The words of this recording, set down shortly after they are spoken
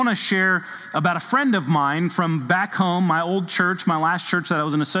I want to share about a friend of mine from back home, my old church, my last church that I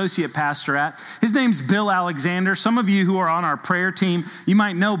was an associate pastor at. His name's Bill Alexander. Some of you who are on our prayer team, you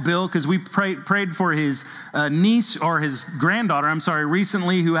might know Bill because we prayed for his niece or his granddaughter,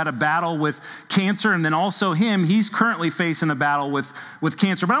 recently, who had a battle with cancer, and then also him. He's currently facing a battle with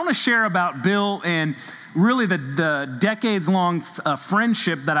cancer. But I want to share about Bill and really the decades-long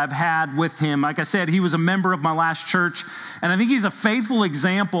friendship that I've had with him. Like I said, he was a member of my last church, and I think he's a faithful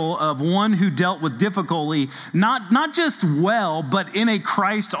example of one who dealt with difficulty, not just well, but in a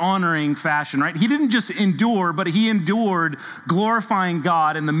Christ-honoring fashion, right? He didn't just endure, but he endured glorifying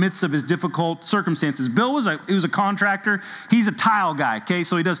God in the midst of his difficult circumstances. Bill was a contractor. He's a tile guy, okay?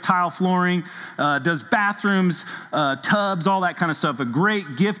 So he does tile flooring, does bathrooms, tubs, all that kind of stuff. A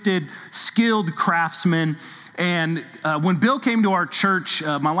great, gifted, skilled craftsman. And when Bill came to our church,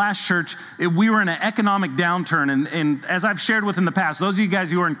 my last church, we were in an economic downturn. And as I've shared with in the past, those of you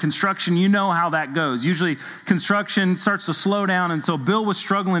guys who are in construction, you know how that goes. Usually construction starts to slow down. And so Bill was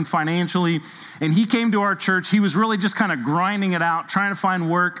struggling financially. And he came to our church. He was really just kind of grinding it out, trying to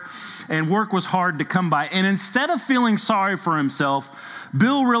find work. And work was hard to come by. And instead of feeling sorry for himself,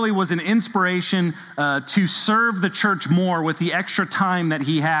 Bill really was an inspiration to serve the church more with the extra time that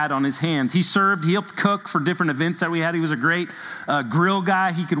he had on his hands. He helped cook for different events that we had. He was a great grill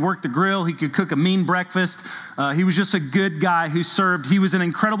guy. He could work the grill. He could cook a mean breakfast. He was just a good guy who served. He was an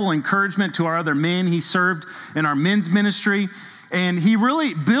incredible encouragement to our other men. He served in our men's ministry. And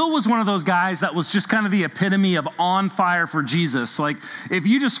Bill was one of those guys that was just kind of the epitome of on fire for Jesus. Like, if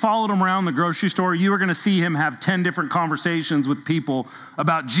you just followed him around the grocery store, you were going to see him have 10 different conversations with people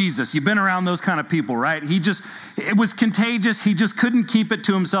about Jesus. You've been around those kind of people, right? It was contagious. He just couldn't keep it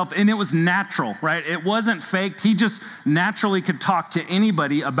to himself, and it was natural, right? It wasn't faked. He just naturally could talk to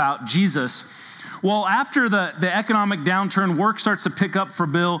anybody about Jesus. Well, after the economic downturn, work starts to pick up for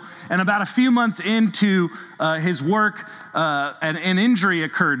Bill, and about a few months into his work, an injury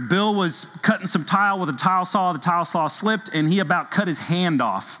occurred. Bill was cutting some tile with a tile saw. The tile saw slipped, and he about cut his hand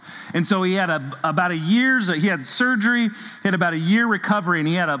off. And so he had he had surgery, he had about a year recovery, and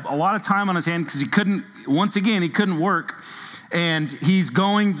he had a lot of time on his hand because he couldn't work. And he's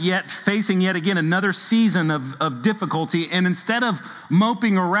facing yet again another season of difficulty. And instead of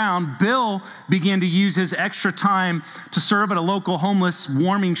moping around, Bill began to use his extra time to serve at a local homeless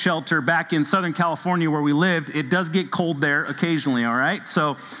warming shelter back in Southern California where we lived. It does get cold there occasionally, all right?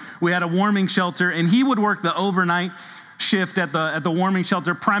 So we had a warming shelter, and he would work the overnight shift at the warming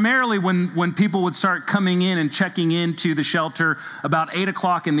shelter, primarily when people would start coming in and checking into the shelter about 8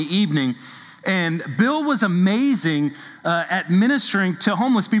 o'clock in the evening. And Bill was amazing at ministering to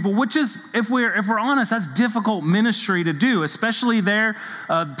homeless people, which is, if we're honest, that's difficult ministry to do, especially there.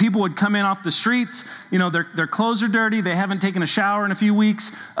 People would come in off the streets. You know, their clothes are dirty. They haven't taken a shower in a few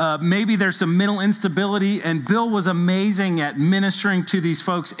weeks. Maybe there's some mental instability. And Bill was amazing at ministering to these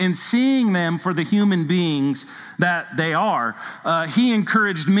folks and seeing them for the human beings that they are. He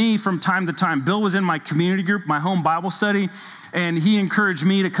encouraged me from time to time. Bill was in my community group, my home Bible study, and he encouraged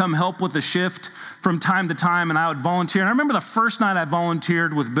me to come help with the shift from time to time, and I would volunteer. And I remember the first night I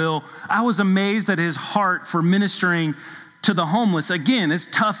volunteered with Bill, I was amazed at his heart for ministering to the homeless. Again, it's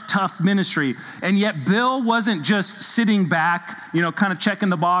tough ministry. And yet Bill wasn't just sitting back, kind of checking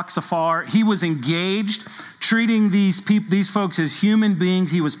the box afar. He was engaged, treating these folks as human beings.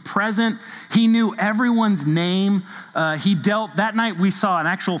 He was present. He knew everyone's name. That night we saw an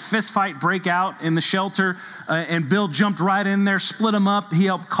actual fist fight break out in the shelter, and Bill jumped right in there, split them up. He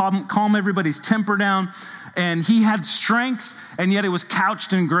helped calm everybody's temper down. And he had strength, and yet it was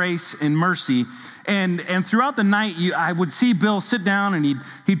couched in grace and mercy. And throughout the night, I would see Bill sit down, and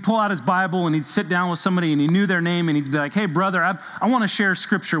he'd pull out his Bible, and he'd sit down with somebody, and he knew their name, and he'd be like, "Hey, brother, I want to share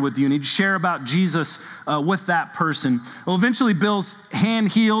scripture with you." And he'd share about Jesus with that person. Well, eventually, Bill's hand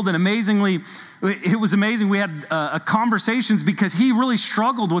healed, and amazingly, it was amazing. We had conversations because he really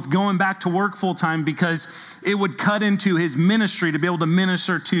struggled with going back to work full time because it would cut into his ministry to be able to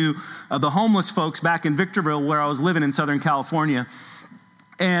minister to the homeless folks back in Victorville, where I was living in Southern California.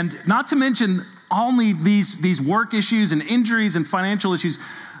 And not to mention only these work issues and injuries and financial issues,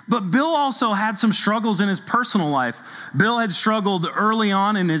 but Bill also had some struggles in his personal life. Bill had struggled early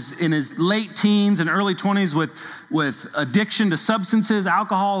on in his late teens and early 20s with addiction to substances,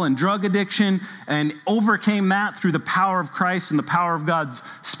 alcohol, and drug addiction, and overcame that through the power of Christ and the power of God's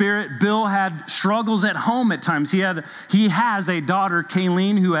Spirit. Bill had struggles at home at times. He has a daughter,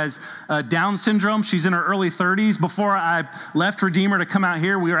 Kayleen, who has Down syndrome. She's in her early 30s. Before I left Redeemer to come out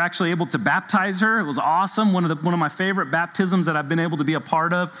here, we were actually able to baptize her. It was awesome. One of my favorite baptisms that I've been able to be a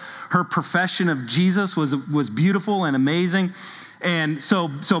part of. Her profession of Jesus was beautiful and amazing. And so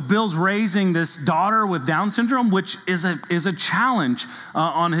Bill's raising this daughter with Down syndrome, which is a challenge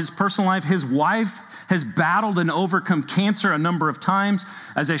on his personal life. His wife has battled and overcome cancer a number of times.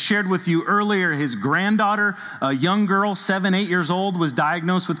 As I shared with you earlier, his granddaughter, a young girl, 7, 8 years old, was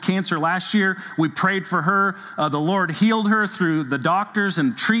diagnosed with cancer last year. We prayed for her. The Lord healed her through the doctors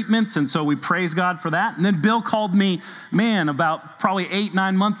and treatments, and so we praise God for that. And then Bill called me, about probably 8,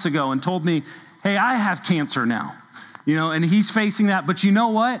 9 months ago and told me, hey, I have cancer now. And he's facing that. But you know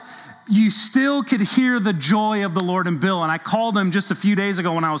what? You still could hear the joy of the Lord in Bill. And I called him just a few days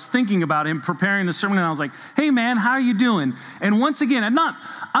ago when I was thinking about him, preparing the sermon, and I was like, hey, man, how are you doing? And once again,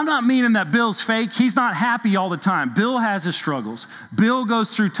 I'm not meaning that Bill's fake. He's not happy all the time. Bill has his struggles. Bill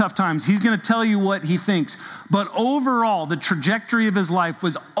goes through tough times. He's going to tell you what he thinks. But overall, the trajectory of his life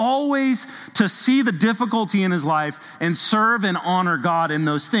was always to see the difficulty in his life and serve and honor God in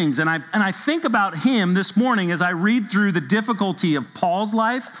those things. And I think about him this morning as I read through the difficulty of Paul's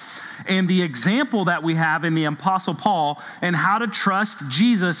life and the example that we have in the Apostle Paul and how to trust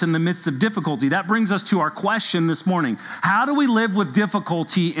Jesus in the midst of difficulty. That brings us to our question this morning. How do we live with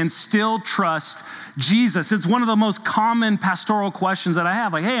difficulty and still trust Jesus? It's one of the most common pastoral questions that I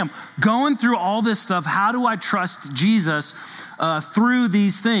have. Like, hey, I'm going through all this stuff. How do I trust Jesus through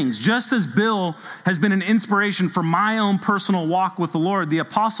these things? Just as Bill has been an inspiration for my own personal walk with the Lord, the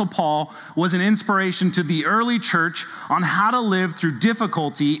Apostle Paul was an inspiration to the early church on how to live through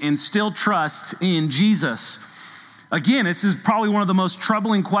difficulty and still trust in Jesus. Again, this is probably one of the most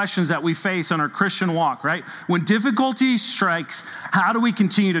troubling questions that we face on our Christian walk, right? When difficulty strikes, how do we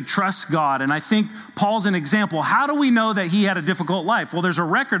continue to trust God? And I think Paul's an example. How do we know that he had a difficult life? Well, there's a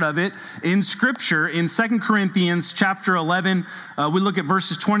record of it in Scripture. In 2 Corinthians chapter 11, we look at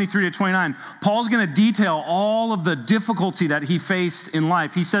verses 23 to 29. Paul's going to detail all of the difficulty that he faced in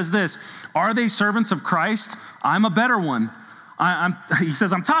life. He says this, "Are they servants of Christ? I'm a better one. He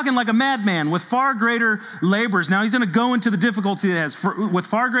says, I'm talking like a madman with far greater labors." Now he's going to go into the difficulty that it has. With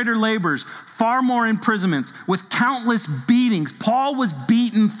far greater labors, far more imprisonments, with countless beatings. Paul was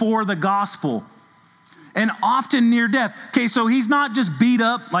beaten for the gospel and often near death. Okay, so he's not just beat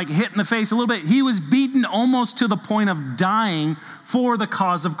up, like hit in the face a little bit. He was beaten almost to the point of dying for the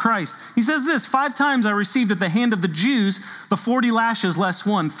cause of Christ. He says this, 5 times I received at the hand of the Jews the 40 lashes less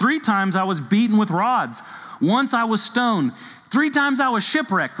one. 3 times I was beaten with rods. Once I was stoned. 3 times I was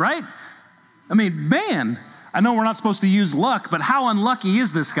shipwrecked, right? I mean, man, I know we're not supposed to use luck, but how unlucky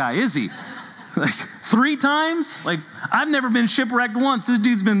is this guy, is he? Like 3 times? Like, I've never been shipwrecked once. This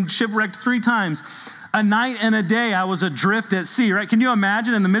dude's been shipwrecked 3 times. A night and a day I was adrift at sea, right? Can you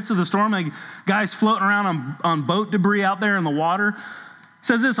imagine in the midst of the storm, like guys floating around on boat debris out there in the water? It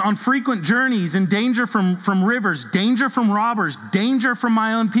says this, on frequent journeys, in danger from rivers, danger from robbers, danger from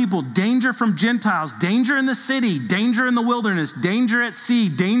my own people, danger from Gentiles, danger in the city, danger in the wilderness, danger at sea,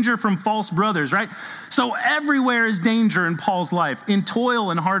 danger from false brothers, right? So everywhere is danger in Paul's life, in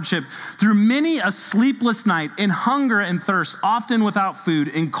toil and hardship, through many a sleepless night, in hunger and thirst, often without food,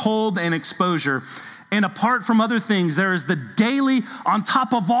 in cold and exposure. And apart from other things, there is the daily, on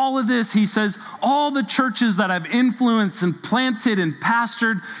top of all of this, he says, all the churches that I've influenced and planted and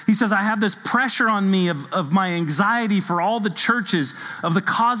pastored, he says, I have this pressure on me of my anxiety for all the churches of the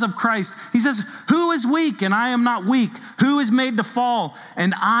cause of Christ. He says, who is weak and I am not weak? Who is made to fall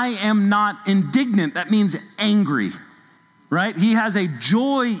and I am not indignant? That means angry. Right? He has a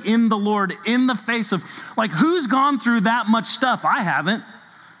joy in the Lord in the face of, like, who's gone through that much stuff? I haven't.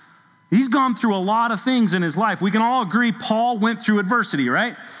 He's gone through a lot of things in his life. We can all agree Paul went through adversity,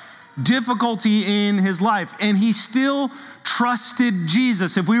 right? Difficulty in his life. And he still trusted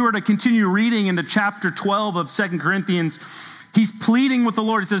Jesus. If we were to continue reading into chapter 12 of 2 Corinthians, he's pleading with the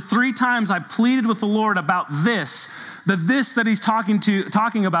Lord. It says, 3 times I pleaded with the Lord about this. This that he's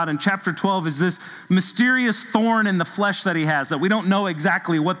talking about in chapter 12 is this mysterious thorn in the flesh that he has, that we don't know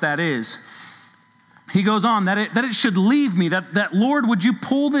exactly what that is. He goes on, that it should leave me, that Lord, would you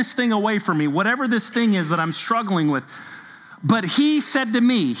pull this thing away from me, whatever this thing is that I'm struggling with. But he said to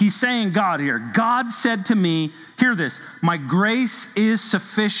me, he's saying God here, God said to me, hear this, my grace is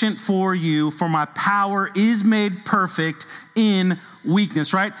sufficient for you, for my power is made perfect in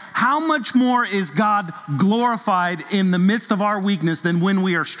weakness, right? How much more is God glorified in the midst of our weakness than when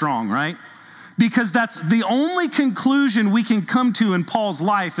we are strong, right? Because that's the only conclusion we can come to in Paul's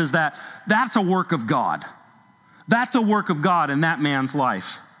life is that that's a work of God. That's a work of God in that man's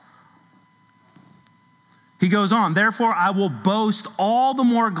life. He goes on, therefore I will boast all the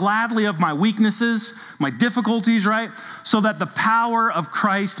more gladly of my weaknesses, my difficulties, right? So that the power of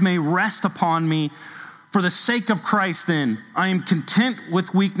Christ may rest upon me. For the sake of Christ, then, I am content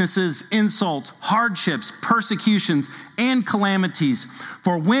with weaknesses, insults, hardships, persecutions, and calamities.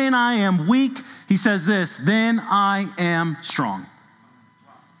 For when I am weak, he says this, then I am strong.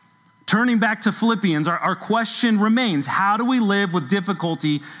 Turning back to Philippians, our question remains, how do we live with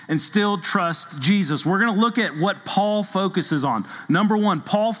difficulty and still trust Jesus? We're going to look at what Paul focuses on. Number one,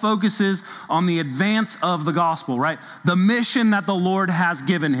 Paul focuses on the advance of the gospel, right? The mission that the Lord has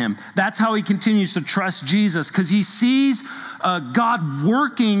given him. That's how he continues to trust Jesus, because he sees God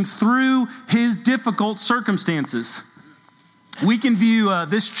working through his difficult circumstances. We can view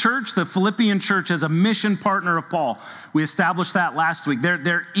this church, the Philippian church, as a mission partner of Paul. We established that last week.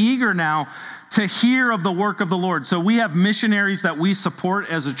 They're eager now to hear of the work of the Lord. So we have missionaries that we support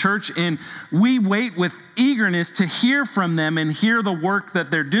as a church, and we wait with eagerness to hear from them and hear the work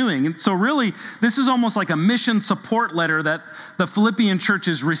that they're doing. And so really, this is almost like a mission support letter that the Philippian church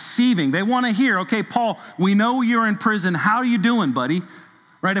is receiving. They want to hear, okay, Paul, we know you're in prison. How are you doing, buddy?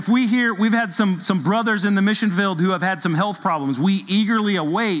 Right, if we hear, we've had some brothers in the mission field who have had some health problems. We eagerly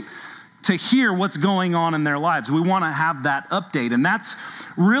await to hear what's going on in their lives. We want to have that update. And that's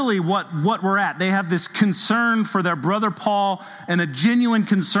really what we're at. They have this concern for their brother Paul and a genuine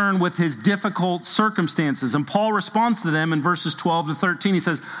concern with his difficult circumstances. And Paul responds to them in verses 12 to 13. He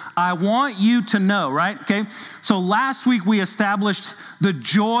says, I want you to know, right? Okay. So last week we established the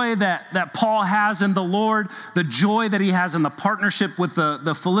joy that Paul has in the Lord, the joy that he has in the partnership with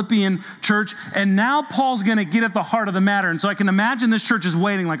the Philippian church. And now Paul's going to get at the heart of the matter. And so I can imagine this church is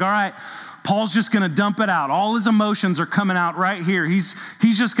waiting like, all right, Paul's just going to dump it out. All his emotions are coming out right here. He's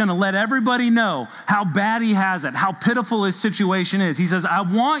just going to let everybody know how bad he has it, how pitiful his situation is. He says, I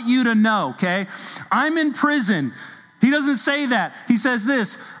want you to know, okay, I'm in prison. He doesn't say that. He says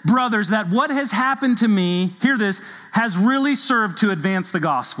this, brothers, that what has happened to me, hear this, has really served to advance the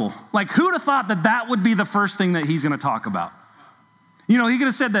gospel. Like, who'd have thought that would be the first thing that he's going to talk about? You know, he could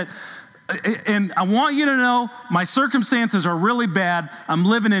have said that, and I want you to know my circumstances are really bad. I'm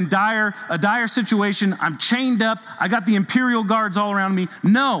living in a dire situation. I'm chained up. I got the imperial guards all around me.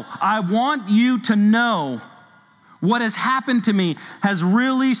 No, I want you to know what has happened to me has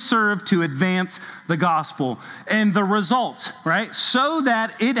really served to advance the gospel. And the results, right? So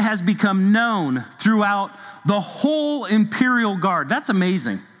that it has become known throughout the whole imperial guard. That's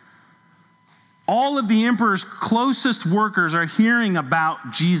amazing. All of the emperor's closest workers are hearing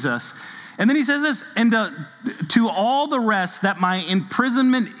about Jesus. And then he says this, and to all the rest that my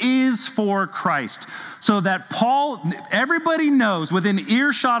imprisonment is for Christ. So that Paul, everybody knows within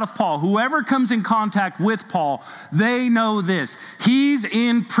earshot of Paul, whoever comes in contact with Paul, they know this. He's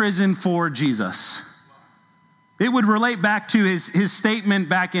in prison for Jesus. It would relate back to his statement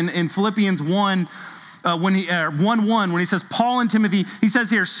back in Philippians 1, when he says, Paul and Timothy, he says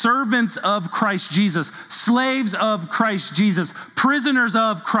here, servants of Christ Jesus, slaves of Christ Jesus, prisoners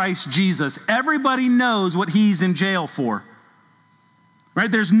of Christ Jesus. Everybody knows what he's in jail for.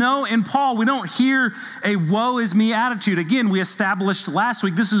 Right? In Paul, we don't hear a woe is me attitude. Again, we established last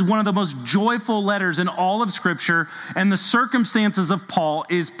week, this is one of the most joyful letters in all of Scripture, and the circumstances of Paul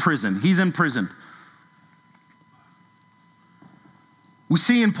is prison. He's in prison. We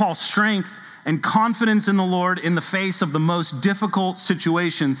see in Paul's strength and confidence in the Lord in the face of the most difficult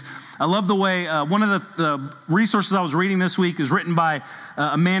situations. I love the way one of the resources I was reading this week is written by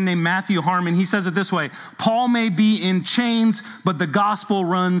a man named Matthew Harmon. He says it this way, Paul may be in chains, but the gospel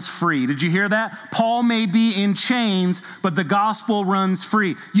runs free. Did you hear that? Paul may be in chains, but the gospel runs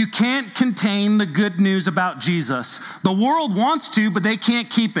free. You can't contain the good news about Jesus. The world wants to, but they can't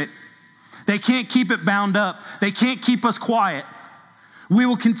keep it. They can't keep it bound up. They can't keep us quiet. We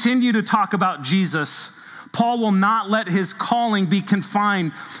will continue to talk about Jesus. Paul will not let his calling be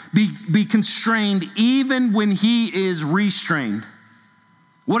confined, be constrained, even when he is restrained.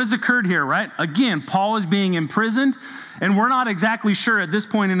 What has occurred here, right? Again, Paul is being imprisoned, and we're not exactly sure at this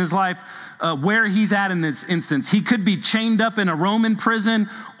point in his life where he's at in this instance. He could be chained up in a Roman prison,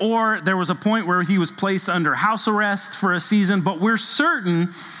 or there was a point where he was placed under house arrest for a season, but we're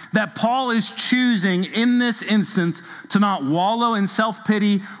certain that Paul is choosing in this instance to not wallow in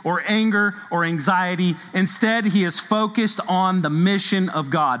self-pity or anger or anxiety. Instead, he is focused on the mission of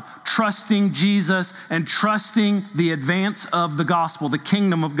God, trusting Jesus and trusting the advance of the gospel, the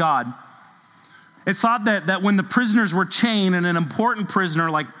kingdom of God. It's thought that when the prisoners were chained, and an important prisoner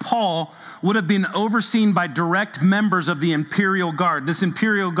like Paul would have been overseen by direct members of the imperial guard. This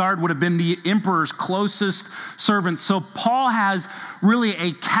imperial guard would have been the emperor's closest servants. So Paul has really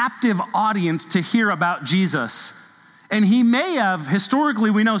a captive audience to hear about Jesus. And he may have,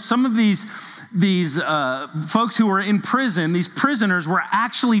 historically, we know some of these folks who were in prison, these prisoners were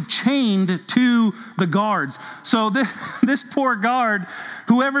actually chained to the guards. So this poor guard,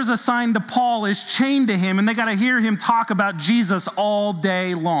 whoever's assigned to Paul, is chained to him, and they got to hear him talk about Jesus all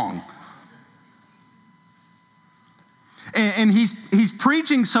day long. And he's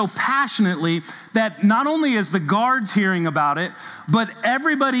preaching so passionately that not only is the guards hearing about it, but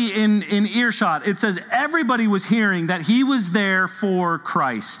everybody in earshot, it says everybody was hearing that he was there for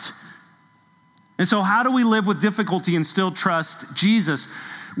Christ. And so how do we live with difficulty and still trust Jesus?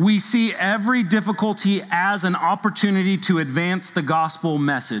 We see every difficulty as an opportunity to advance the gospel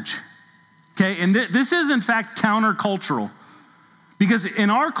message. Okay, and this is in fact countercultural. Because in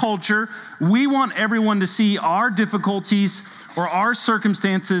our culture, we want everyone to see our difficulties or our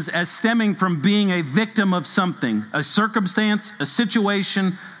circumstances as stemming from being a victim of something, a circumstance, a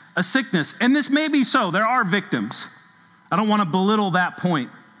situation, a sickness. And this may be so. There are victims. I don't want to belittle that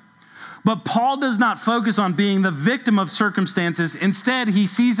point. But Paul does not focus on being the victim of circumstances. Instead, he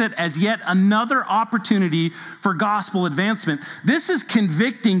sees it as yet another opportunity for gospel advancement. This is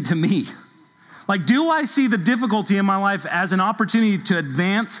convicting to me. Like, do I see the difficulty in my life as an opportunity to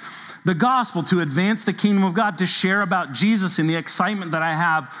advance the gospel, to advance the kingdom of God, to share about Jesus and the excitement that I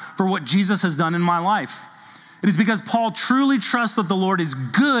have for what Jesus has done in my life? It is because Paul truly trusts that the Lord is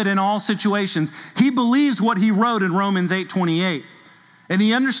good in all situations. He believes what he wrote in Romans 8:28. And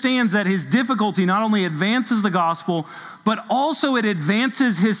he understands that his difficulty not only advances the gospel, but also it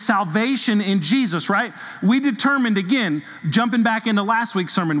advances his salvation in Jesus, right? We determined, again, jumping back into last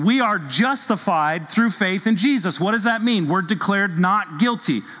week's sermon, we are justified through faith in Jesus. What does that mean? We're declared not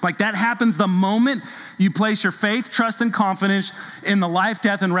guilty. Like, that happens the moment you place your faith, trust, and confidence in the life,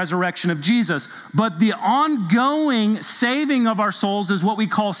 death, and resurrection of Jesus. But the ongoing saving of our souls is what we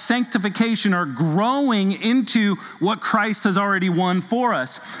call sanctification, or growing into what Christ has already won for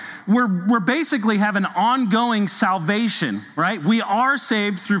us. We're basically have an ongoing salvation, right? We are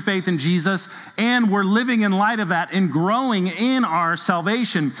saved through faith in Jesus, and we're living in light of that and growing in our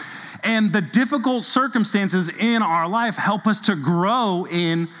salvation. And the difficult circumstances in our life help us to grow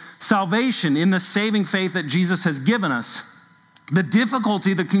in salvation, in the saving faith that Jesus has given us. The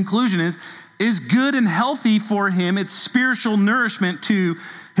difficulty, the conclusion is good and healthy for him. It's spiritual nourishment to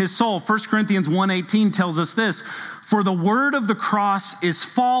his soul. 1 Corinthians 1:18 tells us this: for the word of the cross is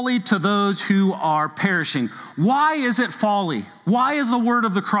folly to those who are perishing. Why is it folly? Why is the word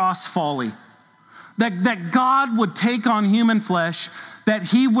of the cross folly? That God would take on human flesh, that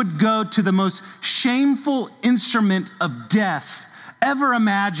he would go to the most shameful instrument of death ever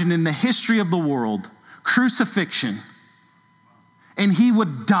imagined in the history of the world, crucifixion, and he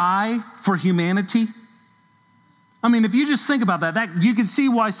would die for humanity. I mean, if you just think about that you can see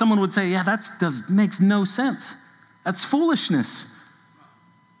why someone would say, yeah, makes no sense. That's foolishness.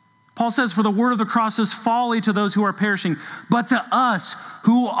 Paul says, for the word of the cross is folly to those who are perishing, but to us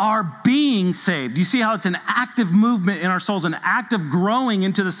who are being saved. You see how it's an active movement in our souls, an active growing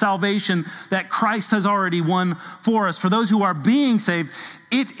into the salvation that Christ has already won for us. For those who are being saved,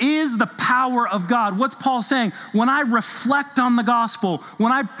 it is the power of God. What's Paul saying? When I reflect on the gospel,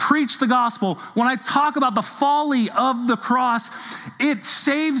 when I preach the gospel, when I talk about the folly of the cross, it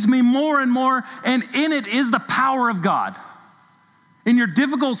saves me more and more, and in it is the power of God. In your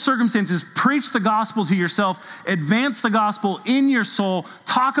difficult circumstances, preach the gospel to yourself, advance the gospel in your soul,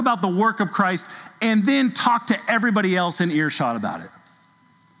 talk about the work of Christ, and then talk to everybody else in earshot about it.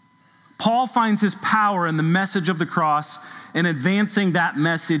 Paul finds his power in the message of the cross and advancing that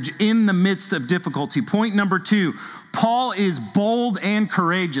message in the midst of difficulty. Point number 2, Paul is bold and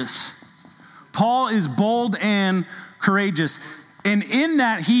courageous. Paul is bold and courageous. And in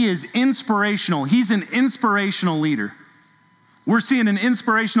that, he is inspirational. He's an inspirational leader. We're seeing an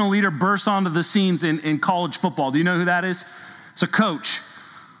inspirational leader burst onto the scenes in college football. Do you know who that is? It's a coach.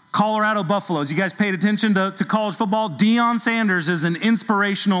 Colorado Buffaloes. You guys paid attention to college football? Deion Sanders is an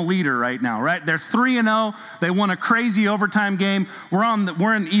inspirational leader right now, right? They're 3-0. They won a crazy overtime game.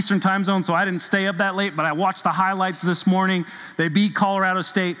 We're in Eastern time zone, so I didn't stay up that late, but I watched the highlights this morning. They beat Colorado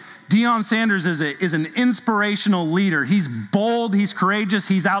State. Deion Sanders is an inspirational leader. He's bold, he's courageous,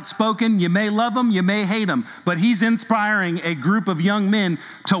 he's outspoken. You may love him, you may hate him, but he's inspiring a group of young men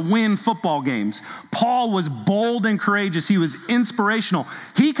to win football games. Paul was bold and courageous. He was inspirational.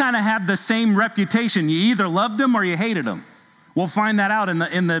 He kind of had the same reputation. You either loved him or you hated him. We'll find that out in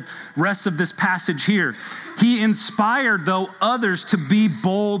the rest of this passage here. He inspired, though, others to be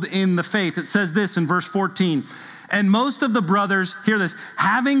bold in the faith. It says this in verse 14. And most of the brothers, hear this,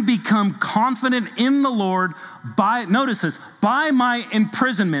 having become confident in the Lord notice this, by my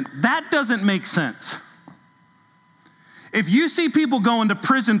imprisonment. That doesn't make sense. If you see people going to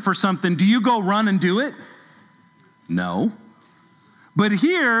prison for something, do you go run and do it? No. But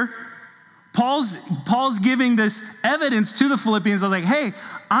here, Paul's giving this evidence to the Philippians. I was like, hey,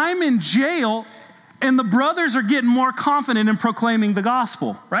 I'm in jail, and the brothers are getting more confident in proclaiming the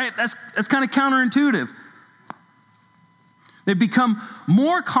gospel, right? That's kind of counterintuitive. They've become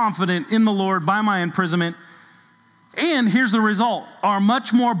more confident in the Lord by my imprisonment. And here's the result, are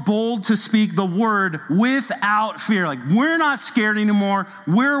much more bold to speak the word without fear. Like, we're not scared anymore.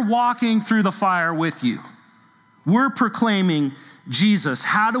 We're walking through the fire with you. We're proclaiming Jesus.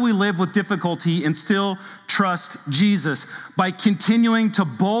 How do we live with difficulty and still trust Jesus? By continuing to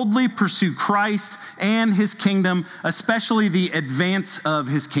boldly pursue Christ and his kingdom, especially the advance of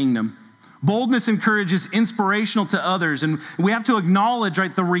his kingdom. Boldness and courage is inspirational to others, and we have to acknowledge,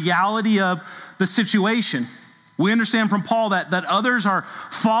 right, the reality of the situation. We understand from Paul that others are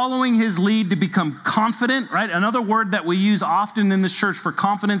following his lead to become confident, right? Another word that we use often in this church for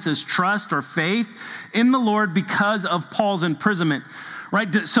confidence is trust or faith in the Lord because of Paul's imprisonment,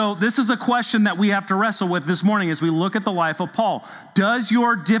 right? So this is a question that we have to wrestle with this morning as we look at the life of Paul. Does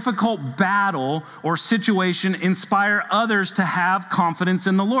your difficult battle or situation inspire others to have confidence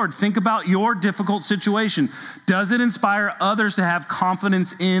in the Lord? Think about your difficult situation. Does it inspire others to have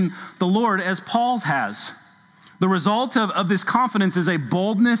confidence in the Lord as Paul's has? The result of this confidence is a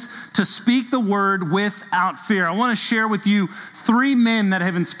boldness to speak the word without fear. I want to share with you 3 men that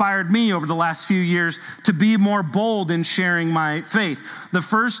have inspired me over the last few years to be more bold in sharing my faith. The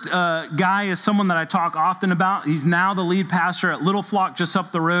first guy is someone that I talk often about. He's now the lead pastor at Little Flock just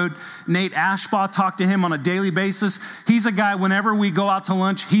up the road. Nate Ashbaugh, talk to him on a daily basis. He's a guy, whenever we go out to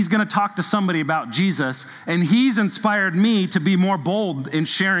lunch, he's going to talk to somebody about Jesus, and he's inspired me to be more bold in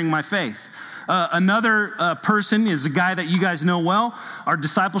sharing my faith. Another person is a guy that you guys know well, our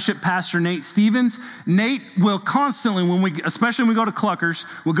discipleship pastor, Nate Stevens. Nate will constantly, especially when we go to Cluckers,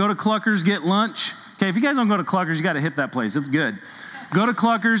 we'll go to Cluckers, get lunch. Okay, if you guys don't go to Cluckers, you got to hit that place. It's good. Go to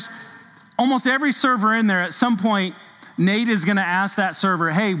Cluckers. Almost every server in there, at some point, Nate is going to ask that server,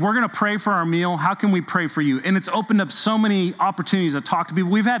 hey, we're going to pray for our meal. How can we pray for you? And it's opened up so many opportunities to talk to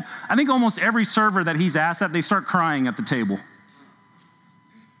people. We've had, I think almost every server that he's asked that, they start crying at the table.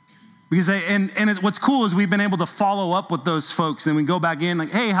 Because what's cool is we've been able to follow up with those folks, and we go back in like,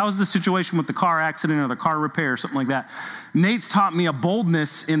 hey, how's the situation with the car accident or the car repair or something like that? Nate's taught me a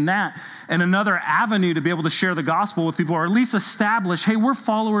boldness in that and another avenue to be able to share the gospel with people, or at least establish, hey, we're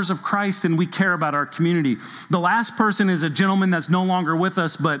followers of Christ and we care about our community. The last person is a gentleman that's no longer with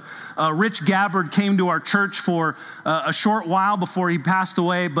us, but Rich Gabbard came to our church for a short while before he passed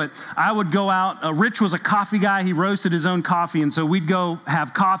away, but I would go out. Rich was a coffee guy. He roasted his own coffee, and so we'd go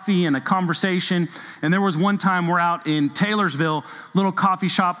have coffee and a conversation. And there was one time we're out in Taylorsville, little coffee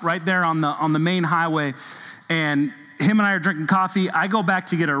shop right there on the main highway, and him and I are drinking coffee. I go back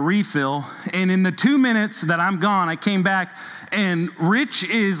to get a refill, and in the 2 minutes that I'm gone, I came back, and Rich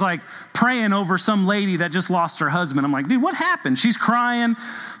is like praying over some lady that just lost her husband. I'm like, dude, what happened? She's crying.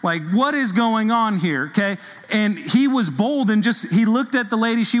 Like, what is going on here? Okay. And he was bold and he looked at the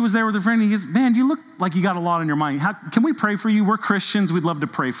lady. She was there with her friend. And he goes, man, you look like you got a lot on your mind. Can we pray for you? We're Christians. We'd love to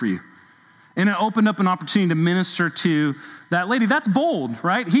pray for you. And it opened up an opportunity to minister to that lady. That's bold,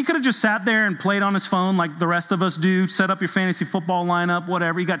 right? He could have just sat there and played on his phone like the rest of us do, set up your fantasy football lineup,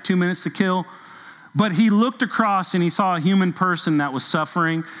 whatever. You got 2 minutes to kill. But he looked across and he saw a human person that was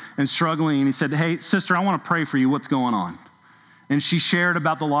suffering and struggling. And he said, hey, sister, I want to pray for you. What's going on? And she shared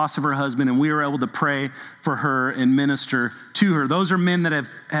about the loss of her husband, and we were able to pray for her and minister to her. Those are men that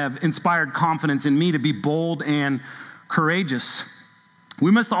have inspired confidence in me to be bold and courageous.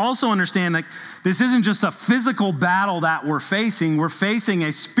 We must also understand that this isn't just a physical battle that we're facing. We're facing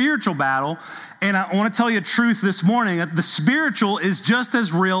a spiritual battle. And I want to tell you a truth this morning, that the spiritual is just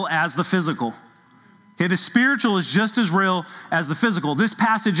as real as the physical. Okay, the spiritual is just as real as the physical. This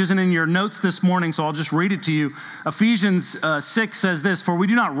passage isn't in your notes this morning, so I'll just read it to you. Ephesians 6 says this, for we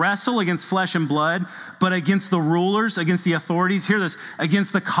do not wrestle against flesh and blood, but against the rulers, against the authorities, hear this,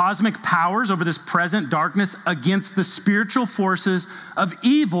 against the cosmic powers over this present darkness, against the spiritual forces of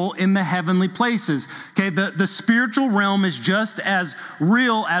evil in the heavenly places. Okay, the spiritual realm is just as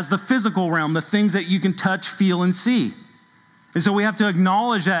real as the physical realm, the things that you can touch, feel, and see. And so we have to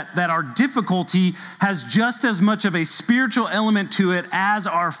acknowledge that our difficulty has just as much of a spiritual element to it as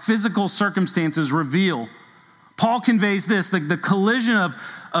our physical circumstances reveal. Paul conveys this, the collision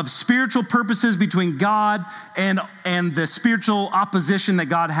of spiritual purposes between God and the spiritual opposition that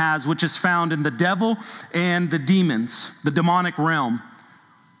God has, which is found in the devil and the demons, the demonic realm.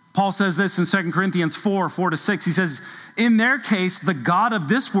 Paul says this in 2 Corinthians 4:4-6. He says, in their case, the God of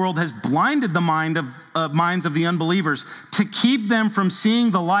this world has blinded the minds of the unbelievers to keep them from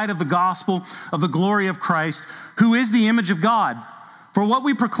seeing the light of the gospel of the glory of Christ, who is the image of God. For what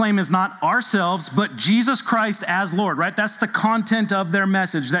we proclaim is not ourselves, but Jesus Christ as Lord, right? That's the content of their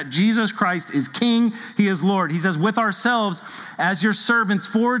message, that Jesus Christ is King, He is Lord. He says, with ourselves as your servants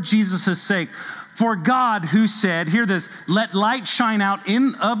for Jesus' sake. For God, who said, hear this, let light shine out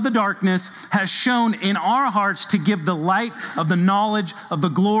of the darkness, has shone in our hearts to give the light of the knowledge of the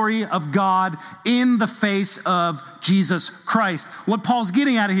glory of God in the face of Jesus Christ. What Paul's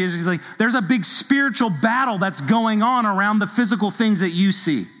getting at here is he's like, there's a big spiritual battle that's going on around the physical things that you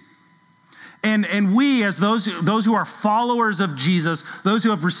see. And we, as those who are followers of Jesus, those who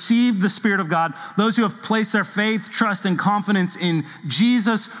have received the Spirit of God, those who have placed their faith, trust, and confidence in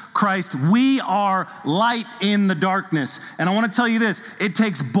Jesus Christ, we are light in the darkness. And I want to tell you this, it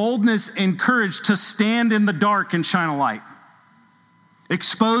takes boldness and courage to stand in the dark and shine a light,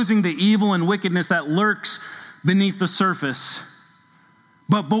 exposing the evil and wickedness that lurks beneath the surface.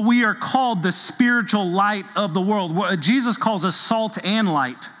 But we are called the spiritual light of the world. Jesus calls us salt and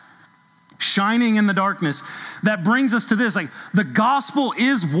light, shining in the darkness. That brings us to this, like, the gospel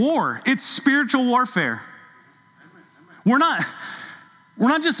is war. It's spiritual warfare. We're not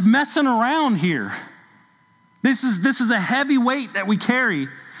just messing around here. This is a heavy weight that we carry,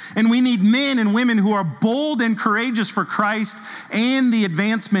 and we need men and women who are bold and courageous for Christ and the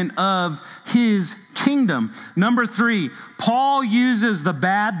advancement of His kingdom. Number 3, Paul uses the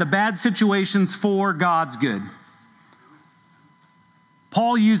bad situations for God's good.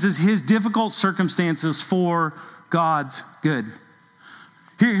 Paul uses his difficult circumstances for God's good.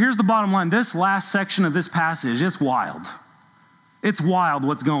 Here's the bottom line. This last section of this passage, it's wild. It's wild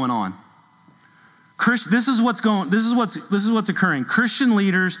what's going on. This is what's occurring. Christian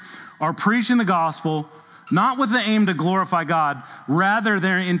leaders are preaching the gospel, not with the aim to glorify God. Rather,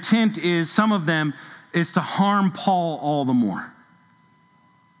 their intent is, some of them, is to harm Paul all the more.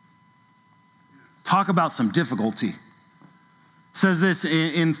 Talk about some difficulty. Says this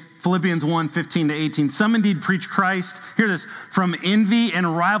in Philippians 1:15-18. Some indeed preach Christ, hear this, from envy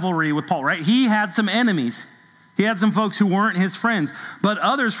and rivalry with Paul, right? He had some enemies. He had some folks who weren't his friends, but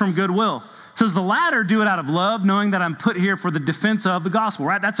others from goodwill. Says the latter do it out of love, knowing that I'm put here for the defense of the gospel,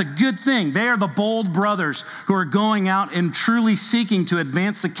 right? That's a good thing. They are the bold brothers who are going out and truly seeking to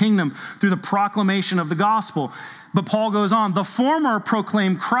advance the kingdom through the proclamation of the gospel. But Paul goes on, the former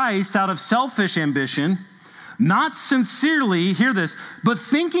proclaim Christ out of selfish ambition, not sincerely, hear this, but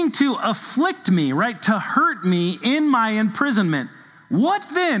thinking to afflict me, right? To hurt me in my imprisonment. What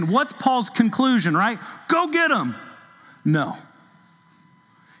then? What's Paul's conclusion, right? Go get them. No.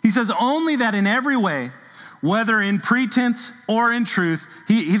 He says only that in every way, whether in pretense or in truth,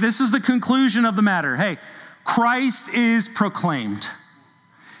 this is the conclusion of the matter. Hey, Christ is proclaimed.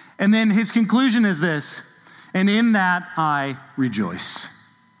 And then his conclusion is this, and in that I rejoice.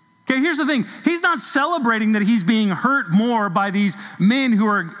 Okay, here's the thing. He's not celebrating that he's being hurt more by these men who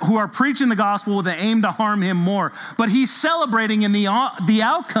are preaching the gospel with the aim to harm him more. But he's celebrating in the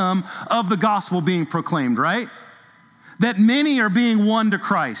outcome of the gospel being proclaimed, right? That many are being won to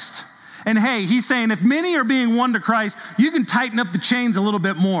Christ. And hey, he's saying if many are being won to Christ, you can tighten up the chains a little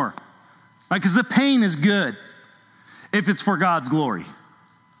bit more. Right? Because the pain is good if it's for God's glory.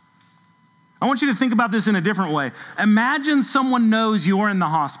 I want you to think about this in a different way. Imagine someone knows you're in the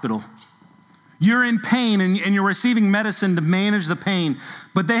hospital. You're in pain and you're receiving medicine to manage the pain,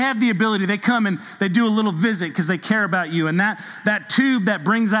 but they have the ability, they come and they do a little visit because they care about you. And that tube that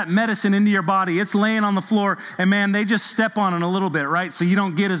brings that medicine into your body, it's laying on the floor, and man, they just step on it a little bit, right? So you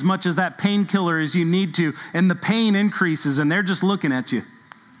don't get as much as that painkiller as you need to, and the pain increases and they're just looking at you.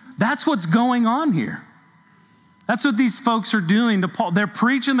 That's what's going on here. That's what these folks are doing to Paul. They're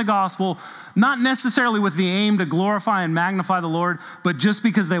preaching the gospel, not necessarily with the aim to glorify and magnify the Lord, but just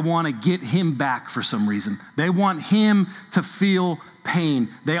because they want to get him back for some reason. They want him to feel pain.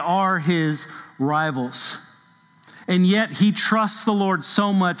 They are his rivals. And yet he trusts the Lord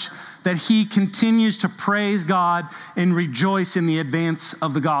so much that he continues to praise God and rejoice in the advance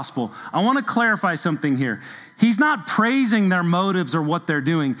of the gospel. I want to clarify something here. He's not praising their motives or what they're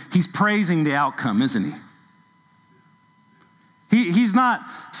doing. He's praising the outcome, isn't he? He's not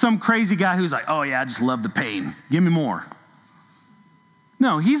some crazy guy who's like, oh yeah, I just love the pain. Give me more.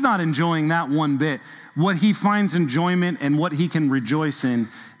 No, he's not enjoying that one bit. What he finds enjoyment and what he can rejoice in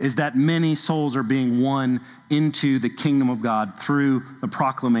is that many souls are being won into the kingdom of God through the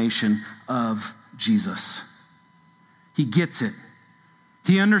proclamation of Jesus. He gets it.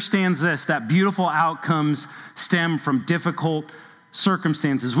 He understands this, that beautiful outcomes stem from difficult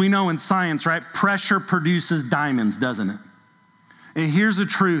circumstances. We know in science, right? Pressure produces diamonds, doesn't it? And here's the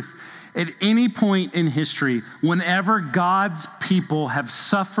truth. At any point in history, whenever God's people have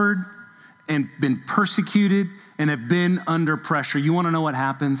suffered and been persecuted and have been under pressure, you want to know what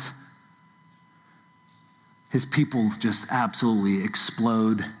happens? His people just absolutely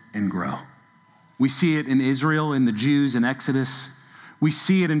explode and grow. We see it in Israel, in the Jews, in Exodus. We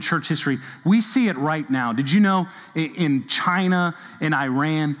see it in church history. We see it right now. Did you know in China, in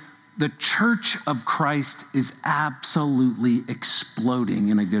Iran, the church of Christ is absolutely exploding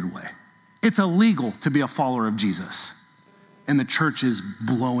in a good way. It's illegal to be a follower of Jesus, and the church is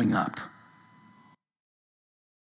blowing up.